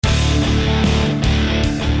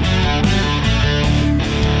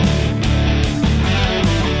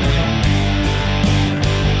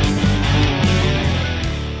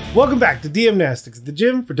Welcome back to Dm-Nastics, the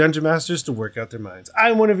gym for dungeon masters to work out their minds.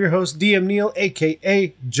 I'm one of your hosts, DM Neil,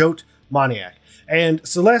 aka Jote Maniac. And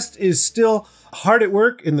Celeste is still hard at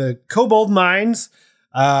work in the kobold mines.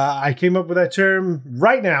 I came up with that term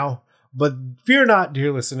right now, but fear not,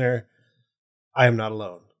 dear listener, I am not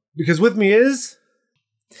alone. Because with me is...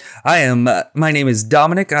 my name is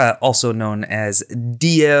Dominic, also known as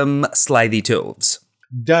DM Slithy Toves.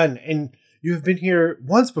 Done. And you have been here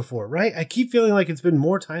once before, right? I keep feeling like it's been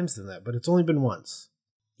more times than that, but it's only been once.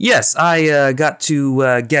 Yes, I got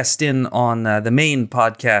to guest in on the main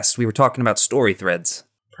podcast. We were talking about story threads.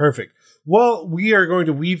 Perfect. Well, we are going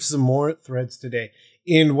to weave some more threads today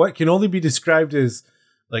in what can only be described as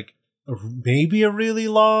like maybe a really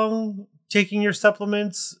long taking your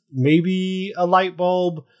supplements, maybe a light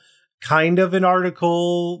bulb, kind of an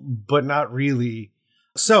article, but not really.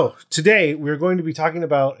 So today we're going to be talking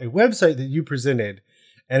about a website that you presented,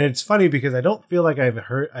 and it's funny because I don't feel like I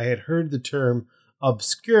had heard the term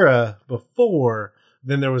Obscura before.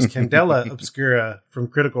 Then there was Candela Obscura from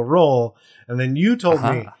Critical Role, and then you told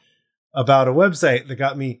me about a website that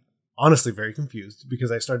got me honestly very confused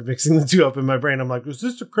because I started mixing the two up in my brain. I'm like, is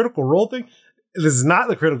this a Critical Role thing? This is not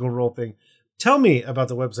the Critical Role thing. Tell me about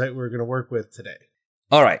the website we're going to work with today.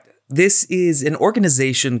 All right. This is an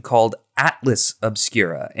organization called Atlas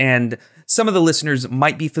Obscura, and some of the listeners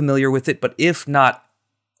might be familiar with it, but if not,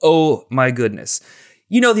 oh my goodness.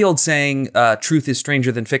 You know the old saying, truth is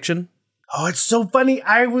stranger than fiction? Oh, it's so funny.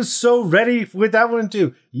 I was so ready with that one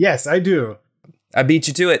too. Yes, I do. I beat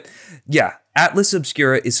you to it. Yeah, Atlas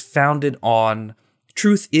Obscura is founded on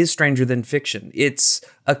truth is stranger than fiction. It's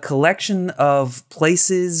a collection of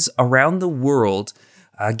places around the world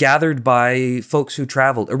gathered by folks who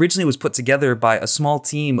traveled. Originally, it was put together by a small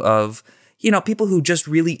team of, people who just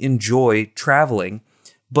really enjoy traveling,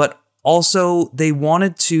 but also they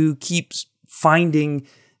wanted to keep finding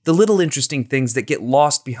the little interesting things that get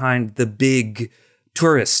lost behind the big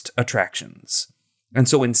tourist attractions. And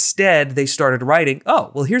so instead, they started writing,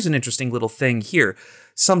 oh, well, here's an interesting little thing here.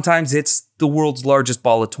 Sometimes it's the world's largest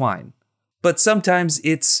ball of twine, but sometimes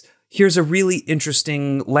it's here's a really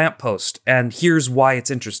interesting lamppost, and here's why it's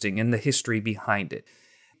interesting and the history behind it.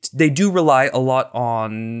 They do rely a lot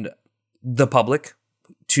on the public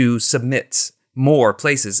to submit more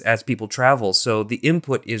places as people travel, so the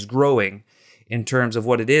input is growing in terms of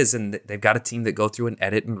what it is, and they've got a team that go through and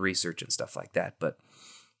edit and research and stuff like that. But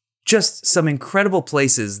just some incredible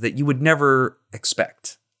places that you would never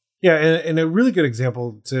expect. Yeah, and a really good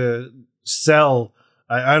example to sell.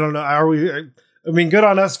 I don't know. Are we? I mean, good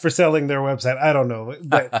on us for selling their website. I don't know.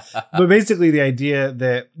 But basically the idea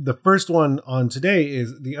that the first one on today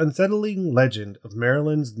is the unsettling legend of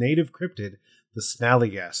Maryland's native cryptid, the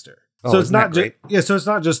Snallygaster. Oh, so it's not just so it's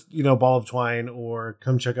not just, ball of twine or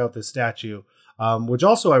come check out this statue, which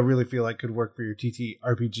also I really feel like could work for your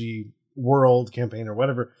TTRPG world campaign or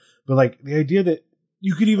whatever. But like the idea that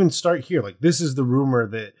you could even start here, like this is the rumor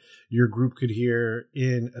that your group could hear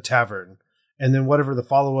in a tavern. And then whatever the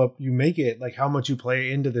follow-up you make it, like how much you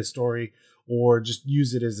play into this story or just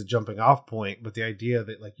use it as a jumping off point. But the idea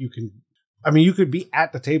that like you could be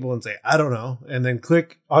at the table and say, I don't know, and then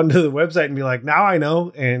click onto the website and be like, now I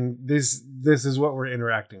know. And this is what we're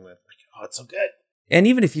interacting with. Like, oh, it's so good. And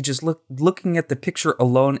even if you just looking at the picture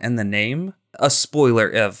alone and the name, a spoiler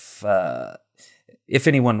if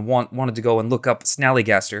anyone wanted to go and look up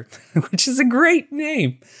Snallygaster, which is a great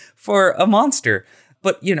name for a monster.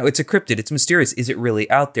 But, it's a cryptid. It's mysterious. Is it really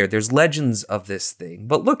out there? There's legends of this thing.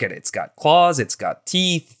 But look at it. It's got claws. It's got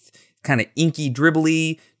teeth. Kind of inky,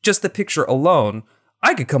 dribbly. Just the picture alone,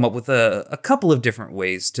 I could come up with a couple of different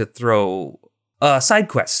ways to throw a side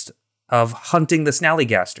quest of hunting the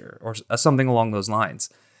Snallygaster or something along those lines.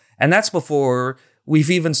 And that's before we've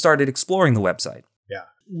even started exploring the website. Yeah.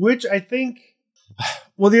 Which I think...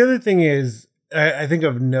 Well, the other thing is... I think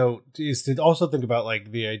of note is to also think about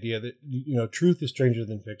like the idea that, truth is stranger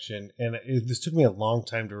than fiction. And this took me a long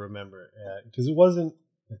time to remember because it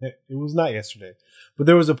was not yesterday, but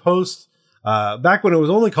there was a post back when it was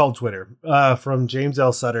only called Twitter from James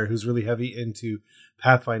L. Sutter, who's really heavy into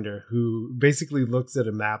Pathfinder, who basically looks at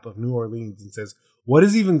a map of New Orleans and says, what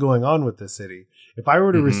is even going on with this city? If I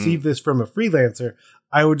were to receive this from a freelancer,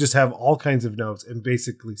 I would just have all kinds of notes and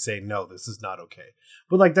basically say, no, this is not okay.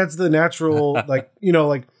 But like, that's the natural, like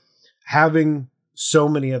having so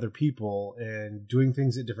many other people and doing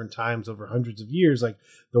things at different times over hundreds of years, like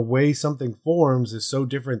the way something forms is so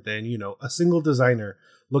different than, a single designer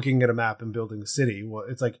looking at a map and building a city. Well,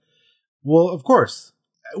 it's like, well, of course,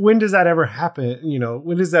 when does that ever happen?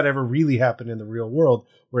 When does that ever really happen in the real world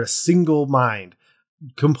where a single mind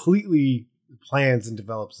completely plans and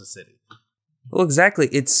develops a city? Well, exactly.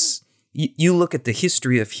 It's you look at the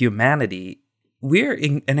history of humanity. We're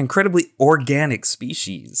an incredibly organic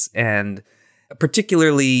species, and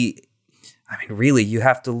particularly, I mean, really, you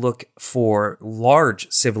have to look for large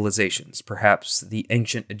civilizations, perhaps the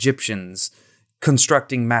ancient Egyptians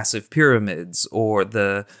constructing massive pyramids, or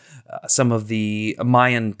the some of the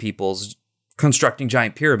Mayan peoples constructing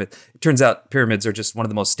giant pyramids. It turns out pyramids are just one of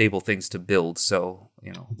the most stable things to build. So,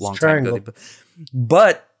 long time ago.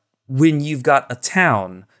 But when you've got a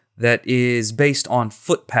town that is based on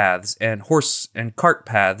footpaths and horse and cart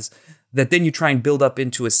paths that then you try and build up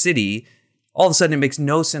into a city, all of a sudden it makes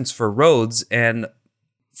no sense for roads. And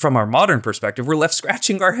from our modern perspective, we're left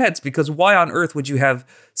scratching our heads because why on earth would you have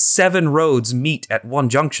 7 roads meet at one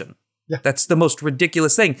junction? Yeah. That's the most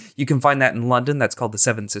ridiculous thing. You can find that in London. That's called the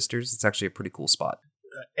Seven Sisters. It's actually a pretty cool spot.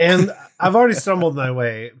 And I've already stumbled my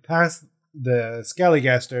way past the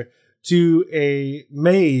Scallygaster to a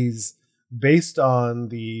maze based on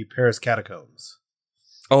the Paris catacombs.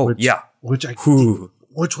 Oh,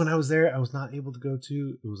 which when I was there, I was not able to go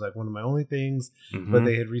to. It was like one of my only things, but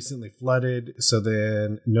they had recently flooded. So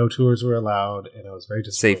then no tours were allowed, and I was very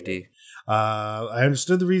disappointed. Safety. I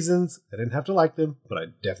understood the reasons. I didn't have to like them, but I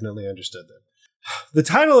definitely understood them. The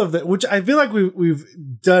title of that, which I feel like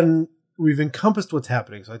we've encompassed what's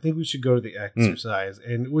happening. So I think we should go to the exercise,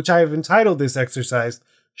 and which I have entitled this exercise,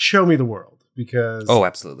 Show Me the World, because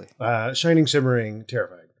absolutely. Shining, shimmering,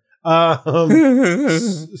 terrifying.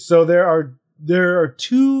 So there are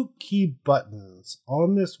 2 key buttons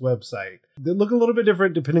on this website that look a little bit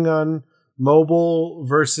different depending on mobile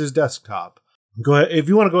versus desktop. Go ahead if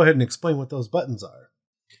you want to go ahead and explain what those buttons are.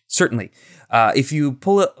 Certainly. If you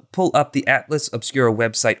pull up the Atlas Obscura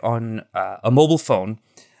website on a mobile phone,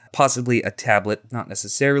 possibly a tablet, not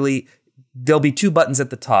necessarily, there'll be 2 buttons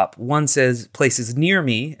at the top. One says Places Near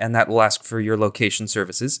Me, and that will ask for your location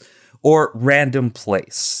services, or Random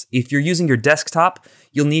Place. If you're using your desktop,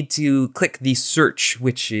 you'll need to click the search,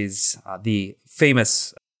 which is the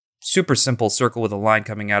famous super simple circle with a line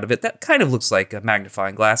coming out of it. That kind of looks like a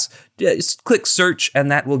magnifying glass. Just click search,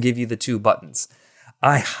 and that will give you the 2 buttons.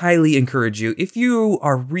 I highly encourage you, if you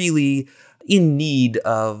are really in need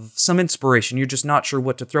of some inspiration, you're just not sure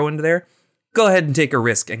what to throw into there, go ahead and take a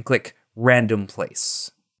risk and click Random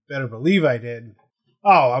Place. Better believe I did.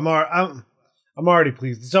 Oh, I'm already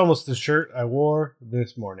pleased. It's almost the shirt I wore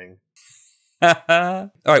this morning.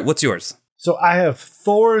 All right, what's yours? So I have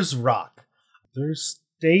Thor's Rock. There's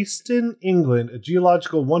Stayston, England, a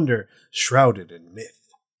geological wonder shrouded in myth.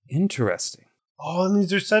 Interesting. Oh, and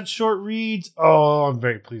these are such short reads. Oh, I'm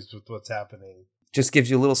very pleased with what's happening. Just gives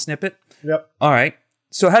you a little snippet? Yep. All right.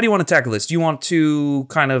 So how do you want to tackle this? Do you want to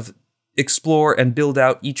kind of explore and build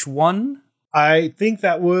out each one? I think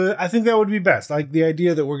that would be best. Like the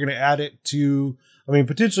idea that we're going to add it to,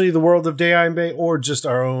 potentially the world of Dm Bay or just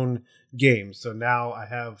our own game. So now I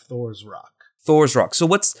have Thor's Rock. Thor's Rock. So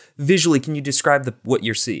can you describe what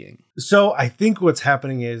you're seeing? So I think what's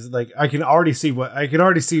happening is I can already see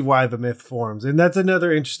why the myth forms. And that's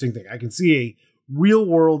another interesting thing. I can see a real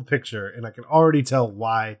world picture and I can already tell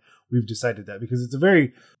why we've decided that, because it's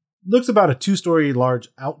looks about a 2-story large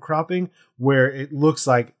outcropping where it looks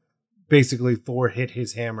like basically Thor hit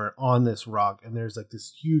his hammer on this rock and there's like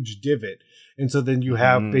this huge divot. And so then you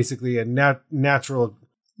have basically a natural.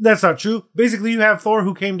 That's not true. Basically, you have Thor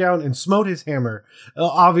who came down and smote his hammer,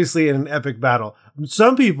 obviously in an epic battle.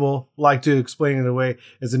 Some people like to explain it away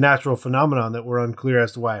as a natural phenomenon that we're unclear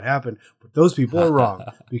as to why it happened. But those people are wrong,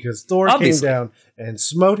 because Thor came down and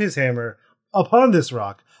smote his hammer upon this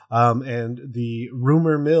rock. And the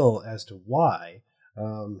rumor mill as to why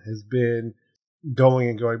has been going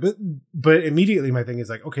and going. But immediately my thing is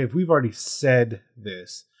like, okay, if we've already said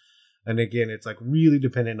this, and again, it's like really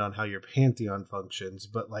dependent on how your pantheon functions.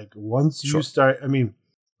 But like once you start,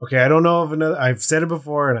 okay, I don't know of another. I've said it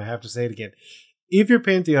before and I have to say it again. If your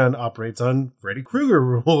pantheon operates on Freddy Krueger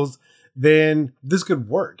rules, then this could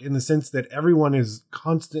work in the sense that everyone is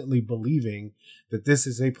constantly believing that this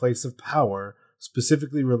is a place of power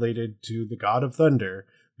specifically related to the god of thunder,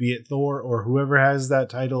 be it Thor or whoever has that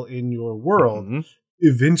title in your world.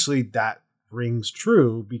 Eventually that rings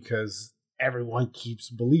true because everyone keeps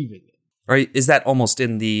believing it. Right? Is that almost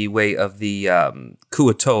in the way of the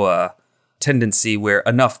Kuatoa tendency where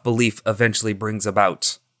enough belief eventually brings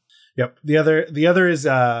about? Yep. The other is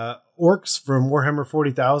orcs from Warhammer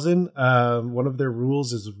 40,000. One of their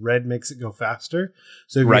rules is red makes it go faster.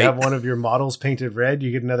 So if you have one of your models painted red,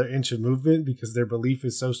 you get another inch of movement because their belief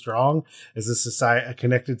is so strong as a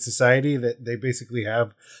connected society that they basically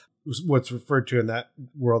have what's referred to in that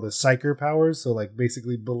world as psyker powers. So like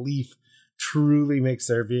basically belief truly makes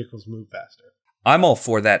their vehicles move faster. I'm all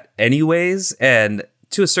for that anyways. And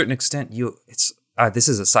to a certain extent, this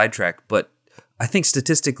is a sidetrack, but I think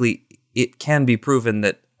statistically it can be proven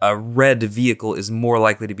that a red vehicle is more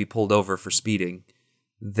likely to be pulled over for speeding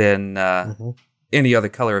than any other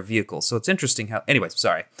color of vehicle. So it's interesting how... Anyways,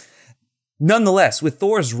 sorry. Nonetheless, with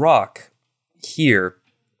Thor's Rock here,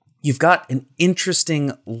 you've got an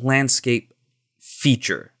interesting landscape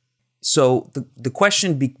feature. So the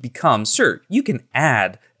question becomes, sure, you can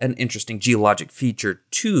add an interesting geologic feature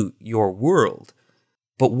to your world,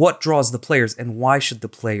 but what draws the players and why should the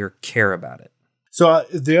player care about it? So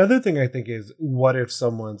the other thing I think is, what if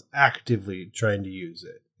someone's actively trying to use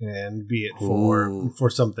it, and be it for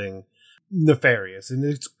something nefarious? And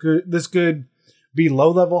this could be low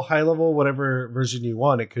level, high level, whatever version you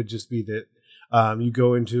want. It could just be that you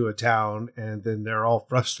go into a town and then they're all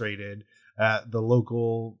frustrated at the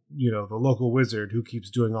local wizard who keeps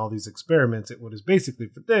doing all these experiments at what is basically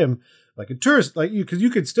for them like a tourist, like because you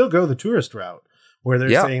could still go the tourist route where they're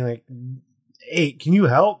saying like, hey, can you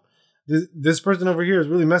help? This person over here is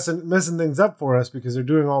really messing things up for us because they're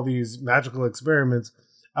doing all these magical experiments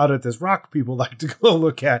out at this rock people like to go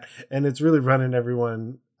look at, and it's really running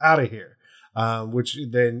everyone out of here. Which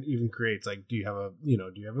then even creates like, do you have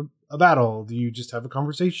a battle? Do you just have a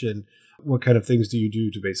conversation? What kind of things do you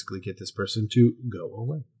do to basically get this person to go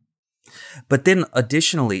away? But then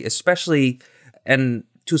additionally, especially, and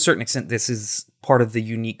to a certain extent, this is part of the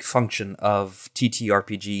unique function of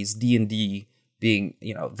TTRPGs, D&D being,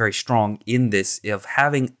 very strong in this, of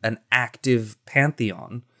having an active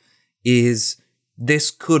pantheon, is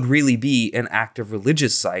this could really be an active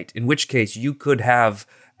religious site, in which case you could have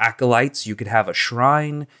acolytes, you could have a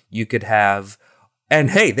shrine, you could have, and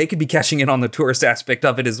hey, they could be cashing in on the tourist aspect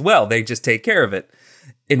of it as well. They just take care of it.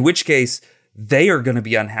 In which case, they are going to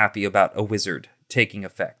be unhappy about a wizard taking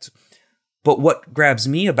effect. But what grabs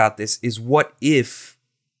me about this is, what if,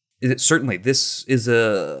 certainly this is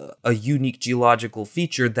a unique geological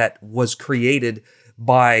feature that was created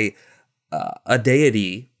by a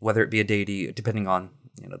deity, whether it be a deity, depending on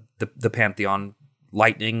the pantheon,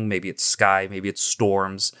 lightning, maybe it's sky, maybe it's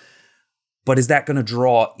storms. But is that going to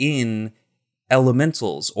draw in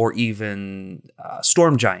elementals or even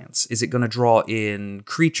storm giants? Is it going to draw in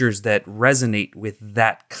creatures that resonate with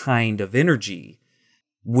that kind of energy,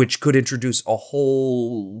 which could introduce a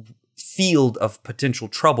whole field of potential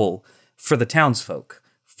trouble for the townsfolk?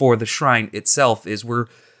 For the shrine itself,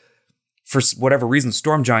 for whatever reason,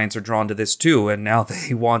 storm giants are drawn to this too, and now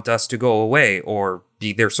they want us to go away or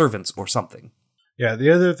be their servants or something. Yeah,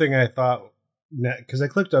 the other thing I thought, because I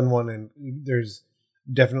clicked on one and there's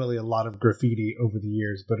definitely a lot of graffiti over the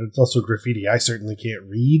years, but it's also graffiti I certainly can't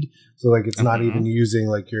read. So like, it's not even using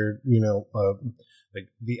like your, like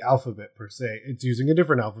the alphabet per se. It's using a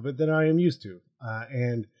different alphabet than I am used to.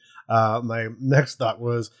 And my next thought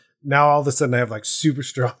was, now all of a sudden I have like super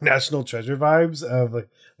strong National Treasure vibes of like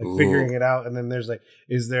figuring it out. And then there's like,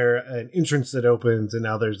 is there an entrance that opens and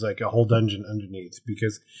now there's like a whole dungeon underneath?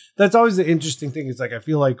 Because that's always the interesting thing. Is like, I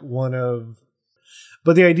feel like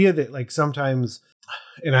but the idea that like sometimes,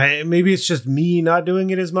 and maybe it's just me not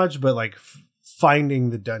doing it as much, but like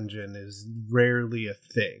finding the dungeon is rarely a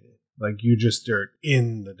thing. Like you just are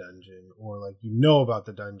in the dungeon, or like about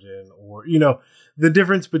the dungeon, or the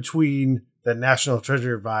difference between the National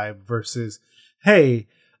Treasure vibe versus, hey,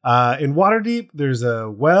 in Waterdeep there's a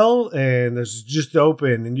well and there's just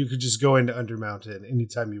open and you could just go into Undermountain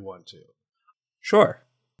anytime you want to. Sure.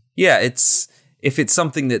 Yeah, if it's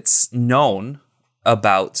something that's known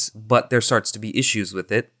about, but there starts to be issues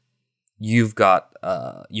with it, you've got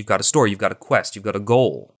a story, you've got a quest, you've got a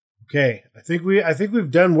goal. Okay, I think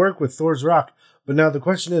we've done work with Thor's Rock, but now the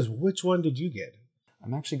question is, which one did you get?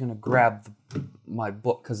 I'm actually going to grab my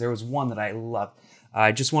book because there was one that I loved.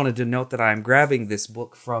 I just wanted to note that I'm grabbing this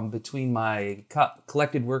book from between my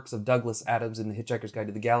collected works of Douglas Adams in The Hitchhiker's Guide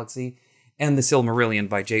to the Galaxy and The Silmarillion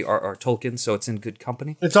by J.R.R. Tolkien, so it's in good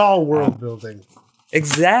company. It's all world building.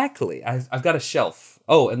 Exactly. I've got a shelf.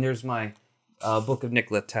 Oh, and there's my book of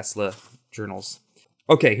Nikola Tesla journals.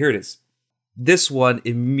 Okay, here it is. This one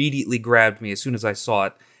immediately grabbed me as soon as I saw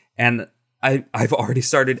it, and I've already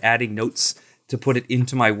started adding notes to put it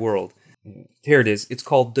into my world. Here it is. It's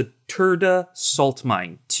called the Turda Salt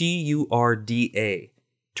Mine. Turda.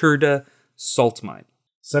 Turda Salt Mine.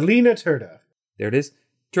 Selena Turda. There it is.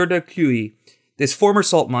 Turda Cui. This former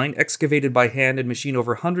salt mine, excavated by hand and machine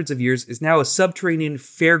over hundreds of years, is now a subterranean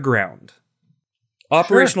fairground.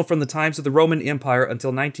 Operational from the times of the Roman Empire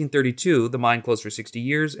until 1932, the mine closed for 60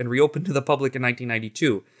 years and reopened to the public in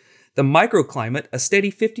 1992. The microclimate, a steady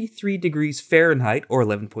 53 degrees Fahrenheit or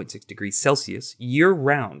 11.6 degrees Celsius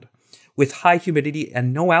year-round, with high humidity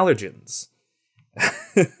and no allergens.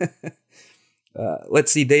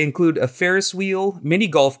 Let's see. They include a Ferris wheel, mini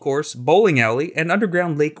golf course, bowling alley, and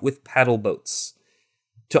underground lake with paddle boats.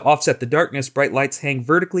 To offset the darkness, bright lights hang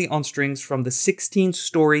vertically on strings from the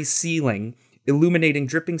 16-story ceiling, illuminating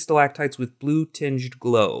dripping stalactites with blue-tinged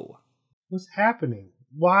glow. What's happening?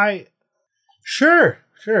 Why? Sure.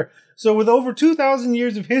 So with over 2,000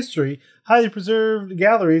 years of history, highly preserved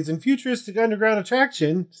galleries, and futuristic underground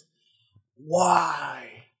attractions,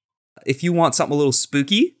 why? If you want something a little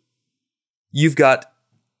spooky, you've got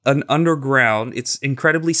an underground. It's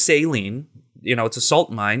incredibly saline. It's a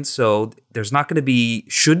salt mine, so there's not going to be,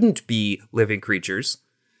 shouldn't be living creatures.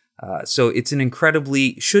 So it's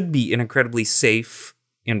should be an incredibly safe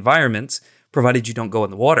environment, provided you don't go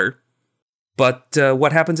in the water. But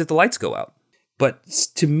what happens if the lights go out? But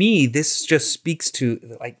to me, this just speaks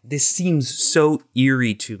to, this seems so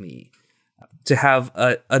eerie to me. To have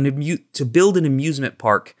to build an amusement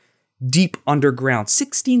park deep underground,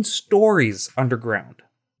 16 stories underground.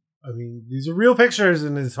 I mean, these are real pictures,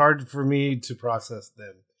 and it's hard for me to process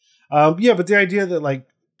them. But the idea that,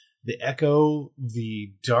 the echo,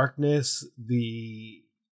 the darkness, this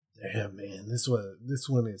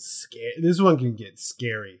one is scary. This one can get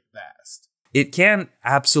scary fast. It can,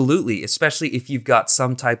 absolutely, especially if you've got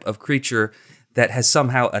some type of creature that has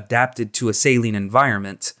somehow adapted to a saline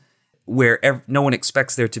environment where no one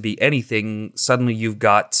expects there to be anything. Suddenly you've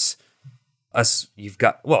got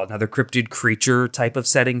another cryptid creature type of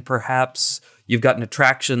setting, perhaps. You've got an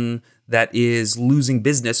attraction that is losing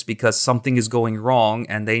business because something is going wrong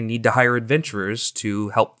and they need to hire adventurers to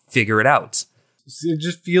help figure it out. It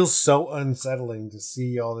just feels so unsettling to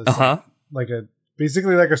see all this,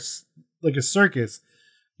 basically like a circus,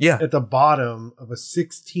 at the bottom of a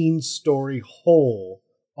 16-story hole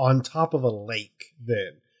on top of a lake,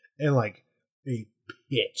 and a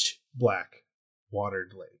pitch black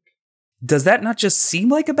watered lake. Does that not just seem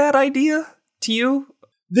like a bad idea to you?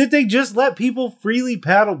 Did they just let people freely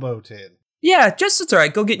paddle boat in? Yeah, it's all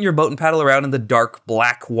right. Go get in your boat and paddle around in the dark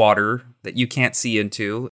black water that you can't see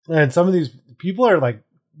into. And some of these people are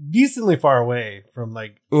decently far away from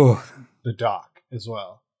the dock as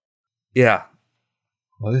well. Yeah.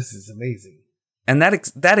 Well, this is amazing. And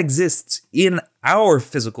that exists in our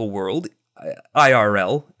physical world,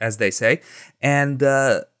 IRL, as they say. And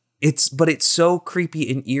it's so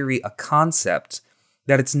creepy and eerie a concept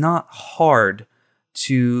that it's not hard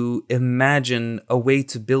to imagine a way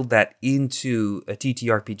to build that into a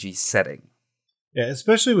TTRPG setting. Yeah,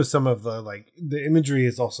 especially with some of the imagery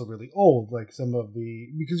is also really old.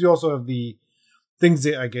 Because you also have the things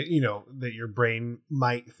that that your brain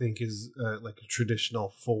might think is a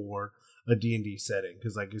traditional for a D&D setting.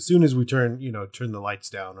 Because as soon as we turn the lights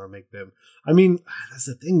down or make them, that's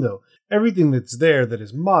the thing though. Everything that's there that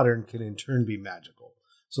is modern can in turn be magical.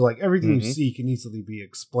 So everything you see can easily be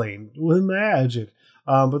explained with magic.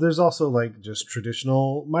 But there's also just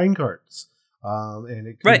traditional minecarts. And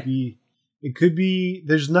it could be,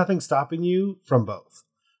 there's nothing stopping you from both.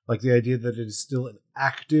 The idea that it is still an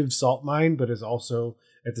active salt mine, but is also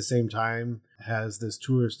at the same time has this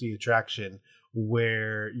touristy attraction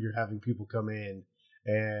where you're having people come in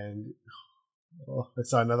and I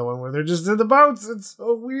saw another one where they're just in the boats. It's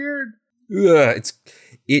so weird. Yeah,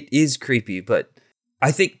 it is creepy, but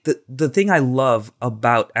I think the thing I love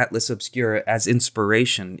about Atlas Obscura as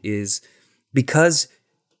inspiration is because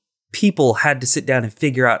people had to sit down and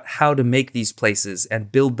figure out how to make these places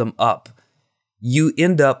and build them up. You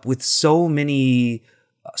end up with so many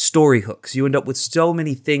story hooks. You end up with so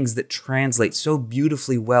many things that translate so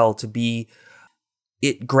beautifully well to be.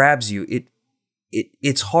 It grabs you.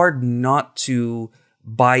 It's hard not to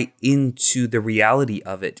buy into the reality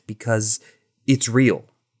of it because it's real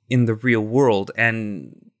in the real world.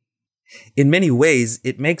 And in many ways,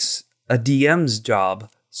 it makes a DM's job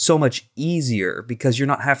so much easier because you're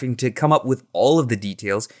not having to come up with all of the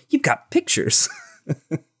details. You've got pictures.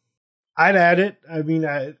 I'd add it.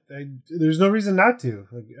 There's no reason not to.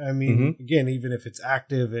 Again, even if it's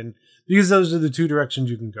active, and because those are the two directions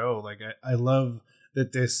you can go. I love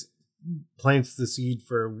that this plants the seed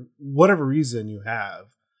for whatever reason you have.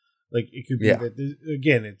 It could be that,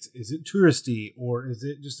 again, is it touristy or is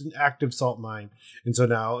it just an active salt mine? And so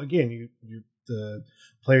now, again, the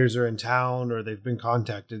players are in town or they've been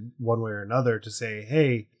contacted one way or another to say,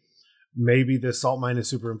 hey, maybe this salt mine is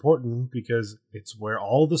super important because it's where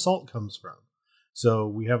all the salt comes from. So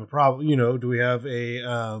we have a problem. Do we have a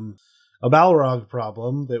Balrog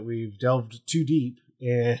problem that we've delved too deep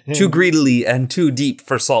and too greedily and too deep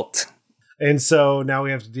for salt? And so now we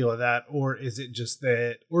have to deal with that. Or is it just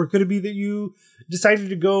that, or could it be that you decided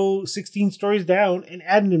to go 16 stories down and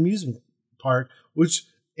add an amusement park, which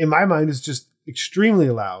in my mind is just extremely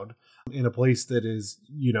loud in a place that is,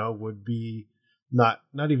 would be not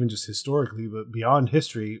even just historically, but beyond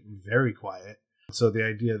history, very quiet. So the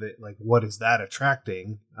idea that like, what is that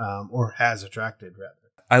attracting, or has attracted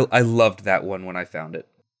rather? I loved that one when I found it.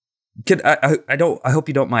 I hope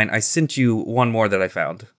you don't mind. I sent you one more that I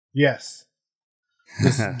found. Yes.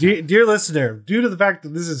 Dear listener, due to the fact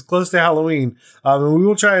that this is close to Halloween, and we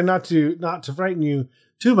will try not to frighten you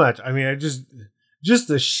too much. I mean, just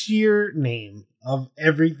the sheer name of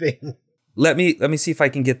everything. Let me see if I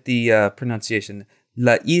can get the pronunciation.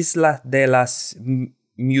 La Isla de las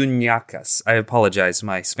Muñecas. I apologize.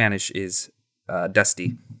 My Spanish is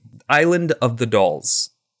dusty. Island of the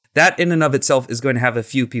Dolls. That in and of itself is going to have a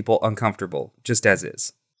few people uncomfortable, just as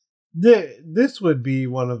is. This would be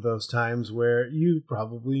one of those times where you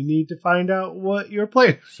probably need to find out what your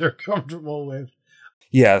players are comfortable with.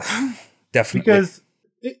 Yeah, definitely. Because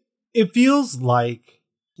it feels like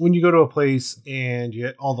when you go to a place and you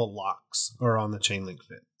get all the locks are on the chain link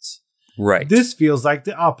fence. Right. This feels like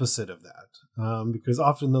the opposite of that, because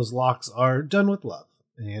often those locks are done with love.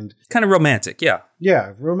 And kind of romantic, yeah.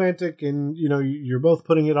 Yeah, romantic, and, you're both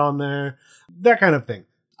putting it on there, that kind of thing.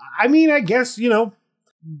 I mean, I guess, I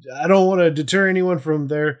don't want to deter anyone from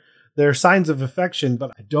their signs of affection,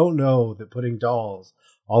 but I don't know that putting dolls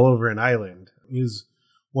all over an island is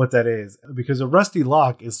what that is. Because a rusty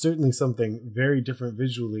lock is certainly something very different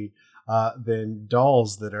visually than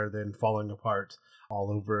dolls that are then falling apart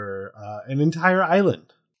all over an entire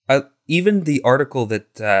island. Even the article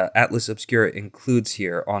that Atlas Obscura includes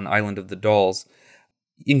here on Island of the Dolls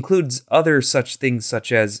includes other such things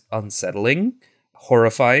such as unsettling,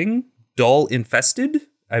 horrifying, doll-infested.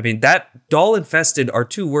 I mean, that doll-infested are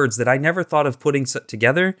two words that I never thought of putting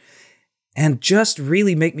together and just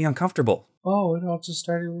really make me uncomfortable. Oh, it all just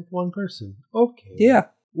started with one person. Okay. Yeah.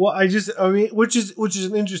 Well, which is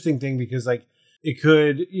an interesting thing because, like, it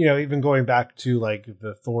could, even going back to like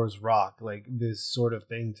the Thor's Rock, like this sort of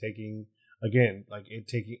thing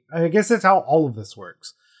I guess that's how all of this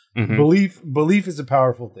works. Mm-hmm. Belief is a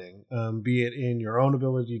powerful thing, be it in your own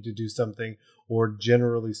ability to do something or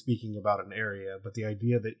generally speaking about an area. But the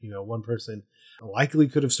idea that, one person likely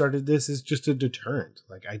could have started this is just a deterrent.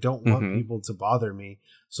 Like, I don't want people to bother me,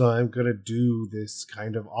 so I'm going to do this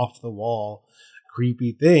kind of off the wall,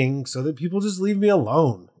 creepy thing so that people just leave me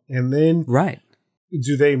alone. And then, right.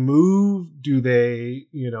 Do they move? Do they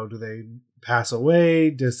pass away?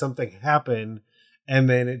 Does something happen? And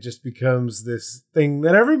then it just becomes this thing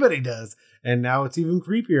that everybody does. And now it's even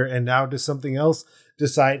creepier. And now does something else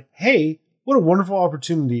decide, hey, what a wonderful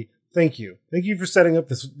opportunity. Thank you. Thank you for setting up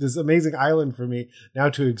this amazing island for me now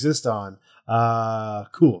to exist on.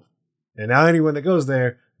 Cool. And now anyone that goes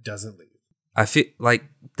there doesn't leave. I feel like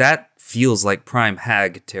that feels like prime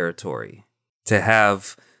hag territory to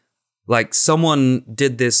have. Like, someone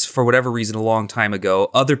did this for whatever reason a long time ago.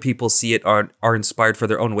 Other people see it, are inspired for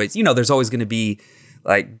their own ways. There's always going to be,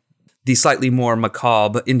 like, these slightly more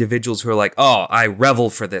macabre individuals who are like, oh, I revel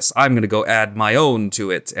for this. I'm going to go add my own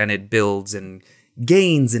to it. And it builds and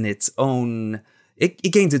gains in its own... It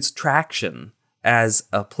gains its traction as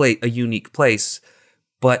a unique place.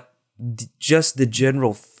 But just the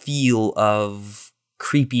general feel of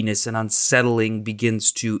creepiness and unsettling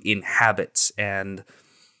begins to inhabit and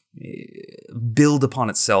build upon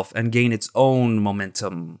itself and gain its own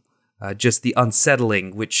momentum. Just the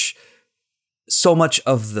unsettling, which so much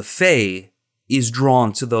of the Fae is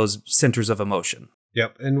drawn to those centers of emotion.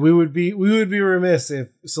 Yep, and we would be remiss if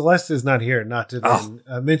Celeste is not here not to then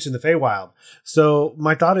mention the Feywild. So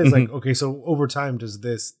my thought is like, okay, so over time does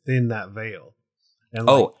this thin that veil? And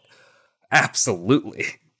absolutely.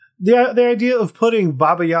 The idea of putting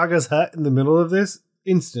Baba Yaga's hut in the middle of this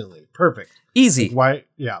instantly perfect. Easy. Like, why?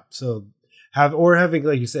 Yeah. So having,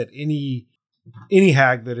 like you said, any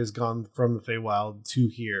hag that has gone from the Feywild to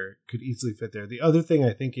here could easily fit there. The other thing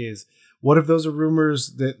I think is, what if those are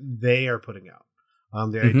rumors that they are putting out?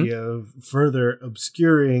 The idea of further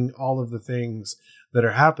obscuring all of the things that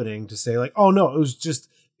are happening to say like, oh no, it was just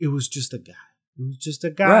a guy. It was just a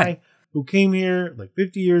guy who came here like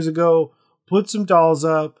 50 years ago, put some dolls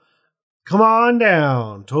up. Come on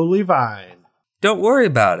down. Totally fine. Don't worry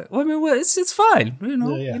about it. Well, I mean, it's fine.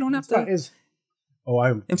 You don't have to.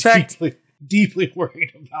 I'm in fact deeply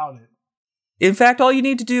worried about it. In fact, all you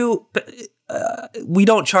need to do, we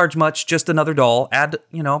don't charge much. Just another doll.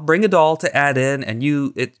 Bring a doll to add in, and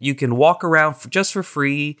you can walk around just for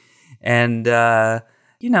free. And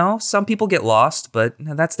some people get lost, but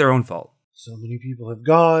that's their own fault. So many people have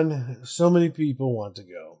gone. So many people want to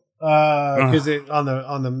go because on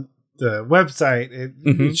the website,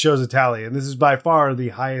 it shows a tally, and this is by far the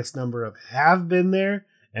highest number of have been there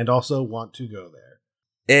and also want to go there.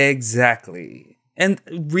 Exactly. And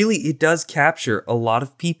really, it does capture a lot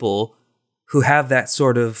of people who have that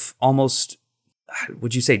sort of almost,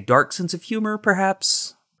 would you say, dark sense of humor,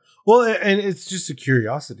 perhaps? Well, and it's just a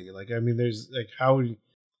curiosity. Like, I mean, there's like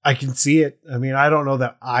I can see it. I mean, I don't know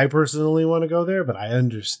that I personally want to go there, but I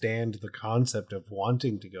understand the concept of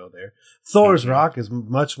wanting to go there. Thor's Rock is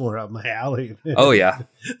much more up my alley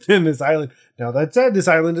than this island. Now, that said, this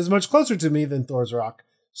island is much closer to me than Thor's Rock.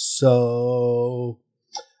 So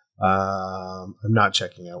I'm not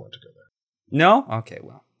checking I want to go there. No? Okay,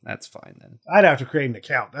 well, that's fine then. I'd have to create an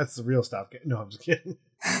account. That's the real stuff. No, I'm just kidding.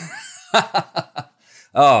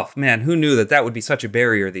 Oh, man, who knew that would be such a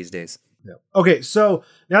barrier these days? Yeah. Okay, so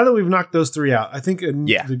now that we've knocked those three out, I think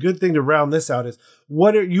the good thing to round this out is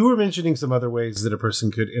you were mentioning some other ways that a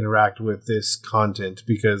person could interact with this content,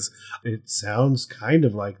 because it sounds kind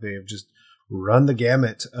of like they've just run the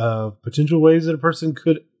gamut of potential ways that a person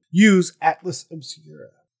could use Atlas Obscura.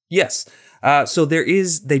 Yes. So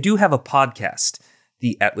they do have a podcast,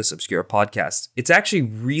 the Atlas Obscura podcast. It's actually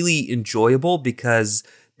really enjoyable because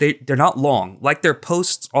they're not long, like their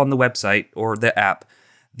posts on the website or the app.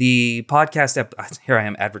 The podcast here I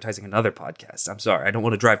am advertising another podcast. I'm sorry, I don't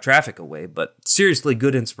want to drive traffic away, but seriously,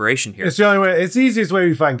 good inspiration here. It's the only way. It's the easiest way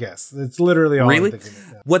we find guests. It's literally all really. I'm thinking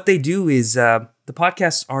of. Yeah. What they do is the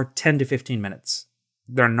podcasts are 10 to 15 minutes.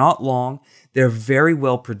 They're not long. They're very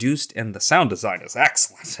well produced, and the sound design is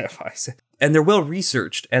excellent, if I say. And they're well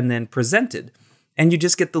researched and then presented. And you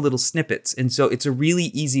just get the little snippets. And so it's a really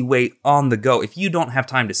easy way on the go. If you don't have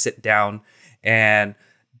time to sit down and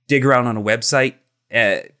dig around on a website,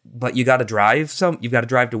 but you got to drive you've got to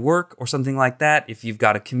drive to work or something like that. If you've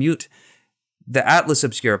got to commute, the Atlas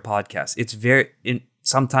Obscura podcast,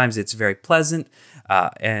 sometimes it's very pleasant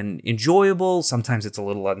and enjoyable. Sometimes it's a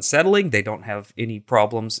little unsettling. They don't have any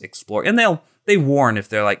problems exploring, and they warn if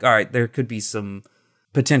they're like, all right, there could be some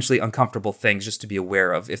potentially uncomfortable things just to be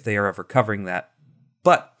aware of if they are ever covering that.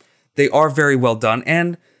 But they are very well done,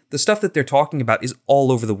 and the stuff that they're talking about is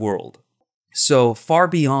all over the world. So far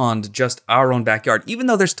beyond just our own backyard, even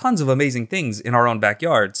though there's tons of amazing things in our own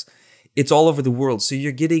backyards, it's all over the world. So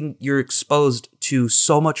you're exposed to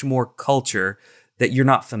so much more culture that you're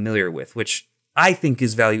not familiar with, which I think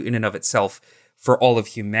is value in and of itself for all of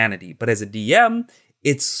humanity. But as a DM,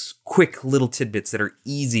 it's quick little tidbits that are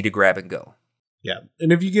easy to grab and go. Yeah.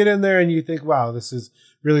 And if you get in there and you think, wow, this is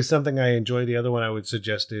really something I enjoy, the other one I would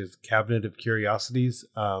suggest is Cabinet of Curiosities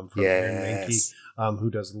from Aaron Mankey, who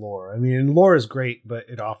does lore. I mean, lore is great, but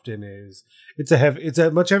it often is, it's a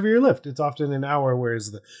much heavier lift. It's often an hour,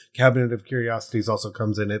 whereas the Cabinet of Curiosities also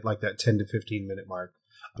comes in at like that 10 to 15 minute mark.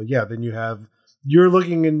 But yeah, then you're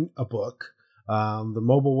looking in a book, the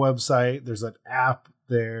mobile website, there's an app,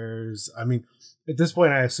 at this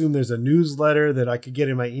point, I assume there's a newsletter that I could get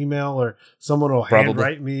in my email, or someone will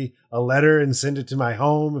handwrite me a letter and send it to my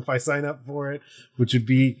home if I sign up for it, which would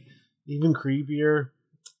be even creepier.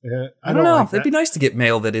 I don't know. Like it'd be nice to get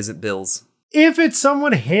mail that isn't bills. If it's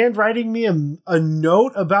someone handwriting me a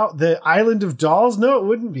note about the Island of Dolls, no, it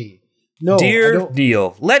wouldn't be. No, dear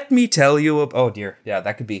Neil, let me tell you. Oh dear, yeah,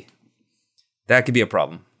 that could be a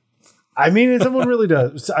problem. I mean, if someone really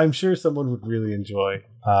does, I'm sure someone would really enjoy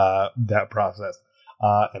that process.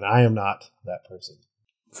 And I am not that person.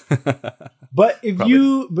 But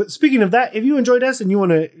but speaking of that, if you enjoyed us and you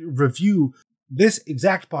want to review this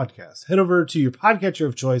exact podcast, head over to your podcatcher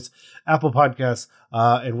of choice, Apple Podcasts,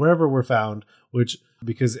 and wherever we're found, which,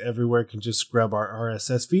 because everywhere can just scrub our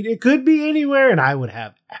RSS feed, it could be anywhere, and I would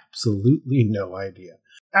have absolutely no idea.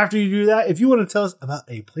 After you do that, if you want to tell us about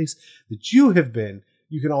a place that you have been,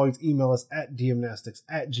 you can always email us at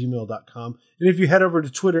dmnastics@gmail.com. And if you head over to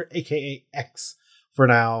Twitter, aka X, for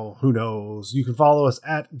now, who knows, you can follow us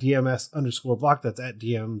at DMS_block. That's at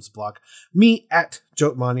DMs block. Me at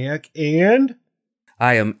JokeManiac. And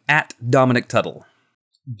I am at Dominic Tuttle.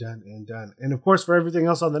 Done and done. And of course, for everything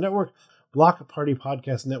else on the network,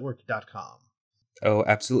 blockpartypodcastnetwork.com. Oh,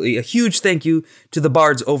 absolutely. A huge thank you to the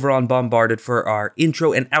bards over on Bombarded for our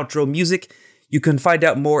intro and outro music. You can find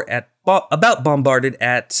out more about Bombarded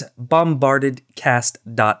at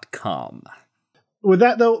bombardedcast.com. With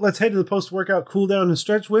that, though, let's head to the post-workout cool down and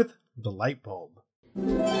stretch with the light bulb.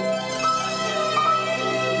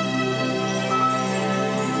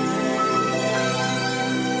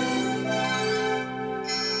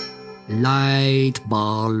 Light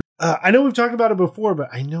bulb. I know we've talked about it before, but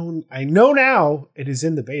I know now it is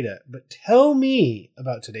in the beta. But tell me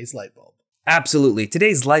about today's light bulb. Absolutely.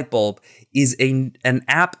 Today's light bulb is an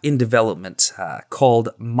app in development called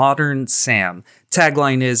Modern Sam.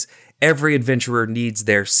 Tagline is, every adventurer needs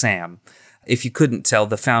their Sam. If you couldn't tell,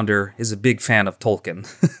 the founder is a big fan of Tolkien.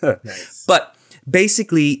 Nice. But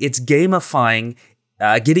basically, it's gamifying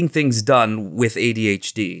getting things done with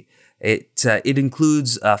ADHD. It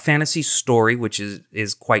includes a fantasy story, which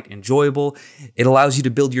is quite enjoyable. It allows you to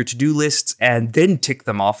build your to-do lists and then tick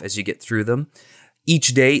them off as you get through them.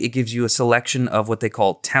 Each day, it gives you a selection of what they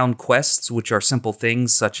call town quests, which are simple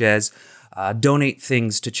things such as donate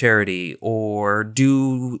things to charity, or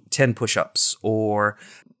do 10 push-ups, or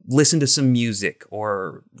listen to some music,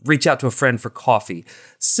 or reach out to a friend for coffee.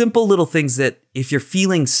 Simple little things that if you're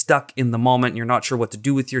feeling stuck in the moment, you're not sure what to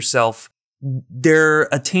do with yourself, they're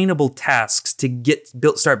attainable tasks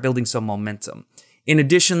to start building some momentum. In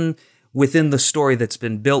addition, within the story that's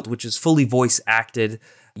been built, which is fully voice acted,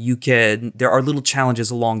 there are little challenges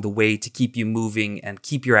along the way to keep you moving and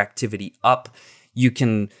keep your activity up. You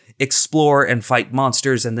can explore and fight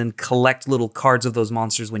monsters and then collect little cards of those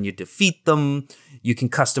monsters when you defeat them. You can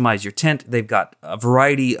customize your tent. They've got a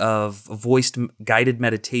variety of voiced guided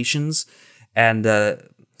meditations, and the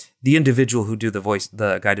individual who do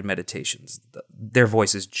the guided meditations, their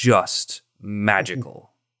voice is just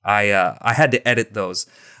magical. I had to edit those.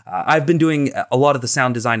 I've been doing a lot of the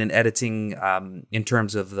sound design and editing in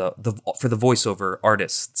terms of for the voiceover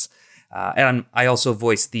artists, and I also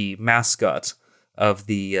voice the mascot of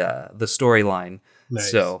the storyline.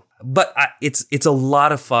 Nice. So, but it's a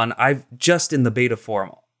lot of fun. I've just in the beta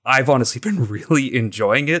form, I've honestly been really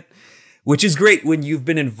enjoying it, which is great when you've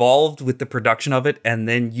been involved with the production of it and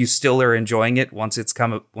then you still are enjoying it once it's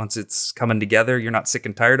coming together. You're not sick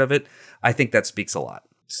and tired of it. I think that speaks a lot.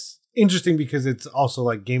 It's interesting because it's also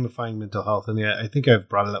like gamifying mental health, and yeah, I think I've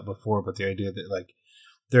brought it up before, but the idea that like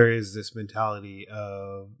there is this mentality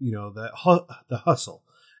of the hustle.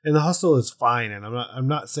 And the hustle is fine, and I'm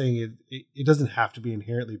not saying it doesn't have to be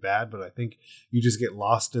inherently bad, but I think you just get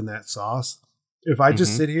lost in that sauce. If I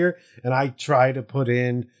just sit here and I try to put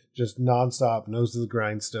in just nonstop, nose to the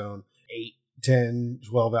grindstone, 8, 10,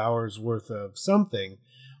 12 hours worth of something,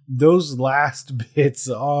 those last bits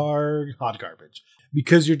are hot garbage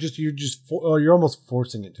because you're almost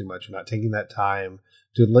forcing it too much. You're not taking that time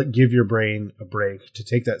to give your brain a break, to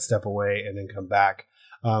take that step away and then come back.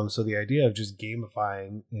 So the idea of just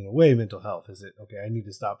gamifying, in a way, mental health is it, okay, I need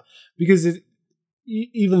to stop. Because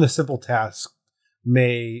even the simple task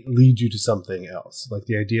may lead you to something else. Like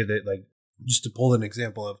the idea that, like, just to pull an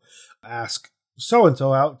example of ask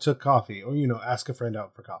so-and-so out to coffee, or, ask a friend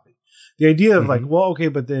out for coffee. The idea of like, well, okay,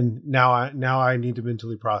 but then now I need to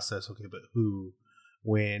mentally process, okay, but who,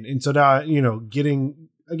 when? And so now,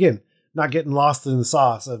 not getting lost in the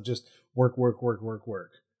sauce of just work.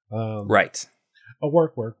 Right.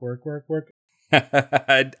 Work.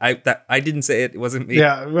 I didn't say it. It wasn't me.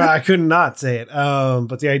 Yeah, well, I could not say it.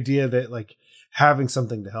 But the idea that like having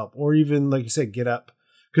something to help, or even like you said, get up.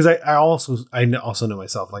 Because I also know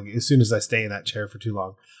myself. Like as soon as I stay in that chair for too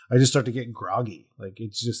long, I just start to get groggy. Like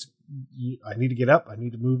it's just I need to get up. I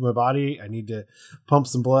need to move my body. I need to pump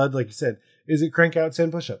some blood. Like you said, is it crank out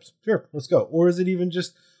 10 push-ups? Sure, let's go. Or is it even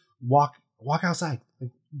just walk outside?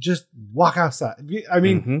 Like, just walk outside. I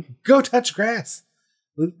mean, go touch grass.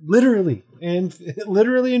 Literally and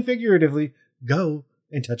figuratively, go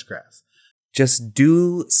and touch grass. Just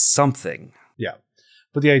do something. Yeah.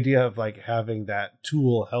 But the idea of like having that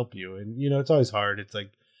tool help you, and it's always hard. It's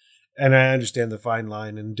like, and I understand the fine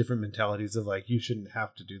line and different mentalities of like, you shouldn't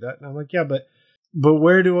have to do that. And I'm like, yeah, but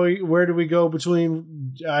where do we go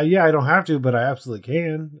between, I don't have to, but I absolutely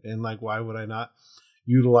can. And like, why would I not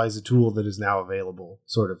utilize a tool that is now available,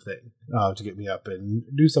 sort of thing, to get me up and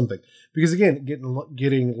do something? Because again,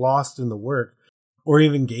 getting lost in the work, or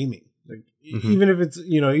even gaming, like even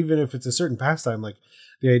if it's a certain pastime, like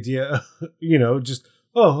the idea, just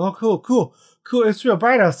cool. It's real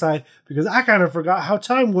bright outside because I kind of forgot how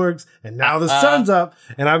time works, and now the sun's up,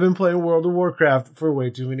 and I've been playing World of Warcraft for way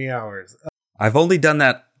too many hours. I've only done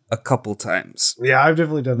that a couple times. Yeah, I've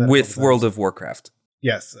definitely done that with World of Warcraft.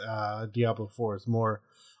 Yes, Diablo 4 is more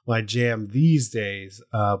my jam these days,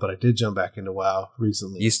 but I did jump back into WoW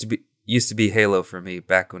recently. Used to be Halo for me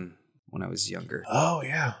back when I was younger. Oh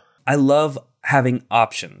yeah, I love having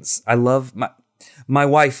options. I love my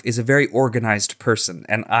wife is a very organized person,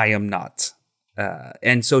 and I am not.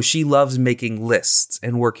 And so she loves making lists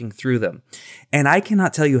and working through them. And I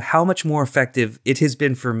cannot tell you how much more effective it has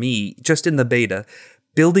been for me just in the beta,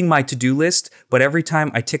 building my to-do list. But every time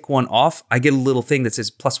I tick one off, I get a little thing that says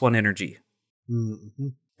 +1 energy. Mm-hmm.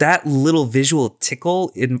 That little visual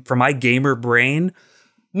tickle for my gamer brain,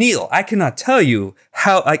 Neil, I cannot tell you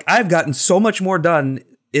how I've gotten so much more done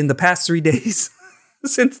in the past 3 days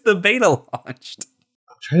since the beta launched.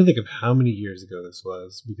 I'm trying to think of how many years ago this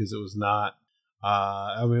was, because it was not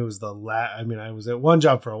I mean, it was I was at one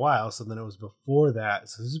job for a while, so then it was before that.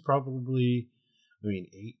 So this is probably,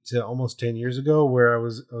 8 to almost 10 years ago, where I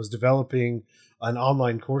was developing an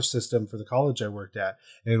online course system for the college I worked at,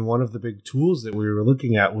 and one of the big tools that we were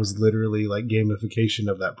looking at was literally like gamification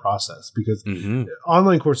of that process, because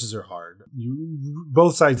online courses are hard.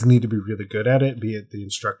 Both sides need to be really good at it, be it the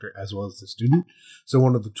instructor as well as the student. So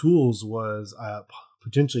one of the tools was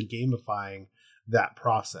potentially gamifying that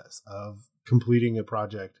process of completing a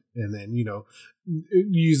project, and then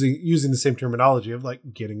using the same terminology of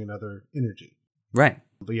like getting another energy. Right.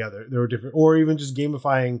 But yeah, there were different, or even just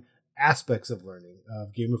gamifying aspects of learning,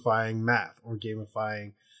 of gamifying math or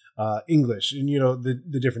gamifying English, and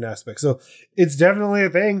the different aspects. So it's definitely a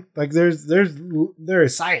thing. Like there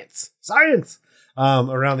is science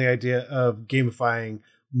around the idea of gamifying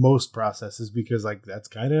most processes, because like that's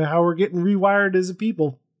kind of how we're getting rewired as a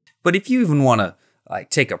people. But if you even want to like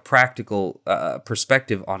take a practical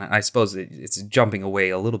perspective on it, I suppose it's jumping away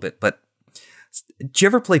a little bit. But did you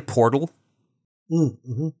ever play Portal?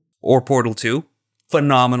 Mm-hmm. Or Portal 2?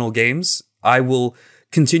 Phenomenal games. I will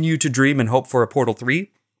continue to dream and hope for a Portal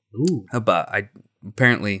 3. Ooh. But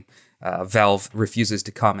apparently Valve refuses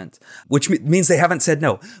to comment, which means they haven't said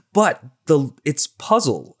no. But it's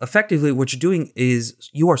puzzle. Effectively, what you're doing is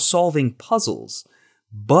you are solving puzzles,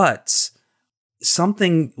 but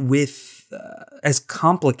something with as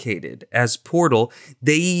complicated as Portal,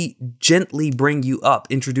 they gently bring you up,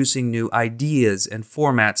 introducing new ideas and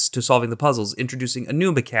formats to solving the puzzles, introducing a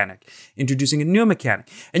new mechanic. And you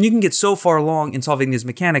can get so far along in solving these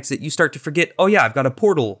mechanics that you start to forget, oh yeah, I've got a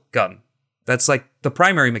portal gun. That's like the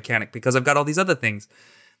primary mechanic because I've got all these other things.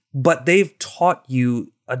 But they've taught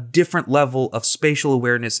you a different level of spatial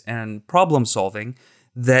awareness and problem solving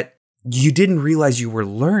that you didn't realize you were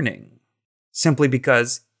learning, simply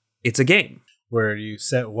because it's a game. Where you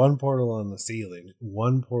set one portal on the ceiling,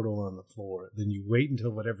 one portal on the floor, then you wait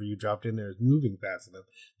until whatever you dropped in there is moving fast enough,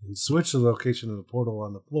 and switch the location of the portal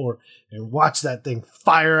on the floor, and watch that thing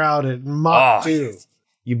fire out at Mach 2.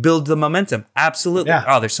 You build the momentum. Absolutely. Yeah.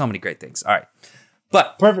 Oh, there's so many great things. All right.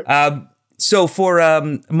 But perfect. So for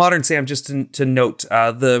Modern Sam, just to note,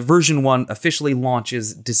 the version 1 officially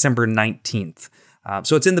launches December 19th.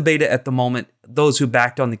 So it's in the beta at the moment. Those who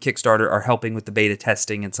backed on the Kickstarter are helping with the beta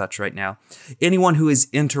testing and such right now. Anyone who is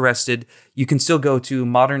interested, you can still go to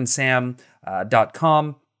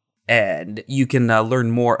modernsam.com and you can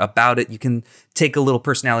learn more about it. You can take a little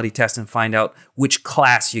personality test and find out which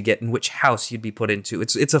class you get and which house you'd be put into.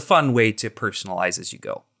 It's a fun way to personalize as you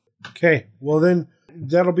go. Okay, well then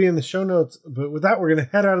that'll be in the show notes. But with that, we're going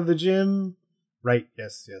to head out of the gym. Right.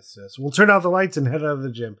 Yes. We'll turn out the lights and head out of the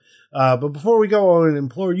gym. But before we go, I want to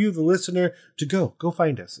implore you, the listener, to go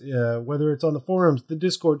find us, whether it's on the forums, the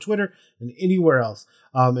Discord, Twitter, and anywhere else,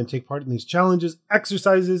 and take part in these challenges,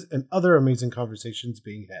 exercises, and other amazing conversations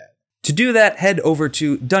being had. To do that, head over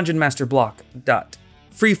to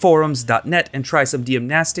dungeonmasterblock.freeforums.net and try some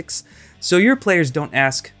Dm-Nastics so your players don't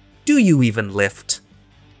ask, do you even lift?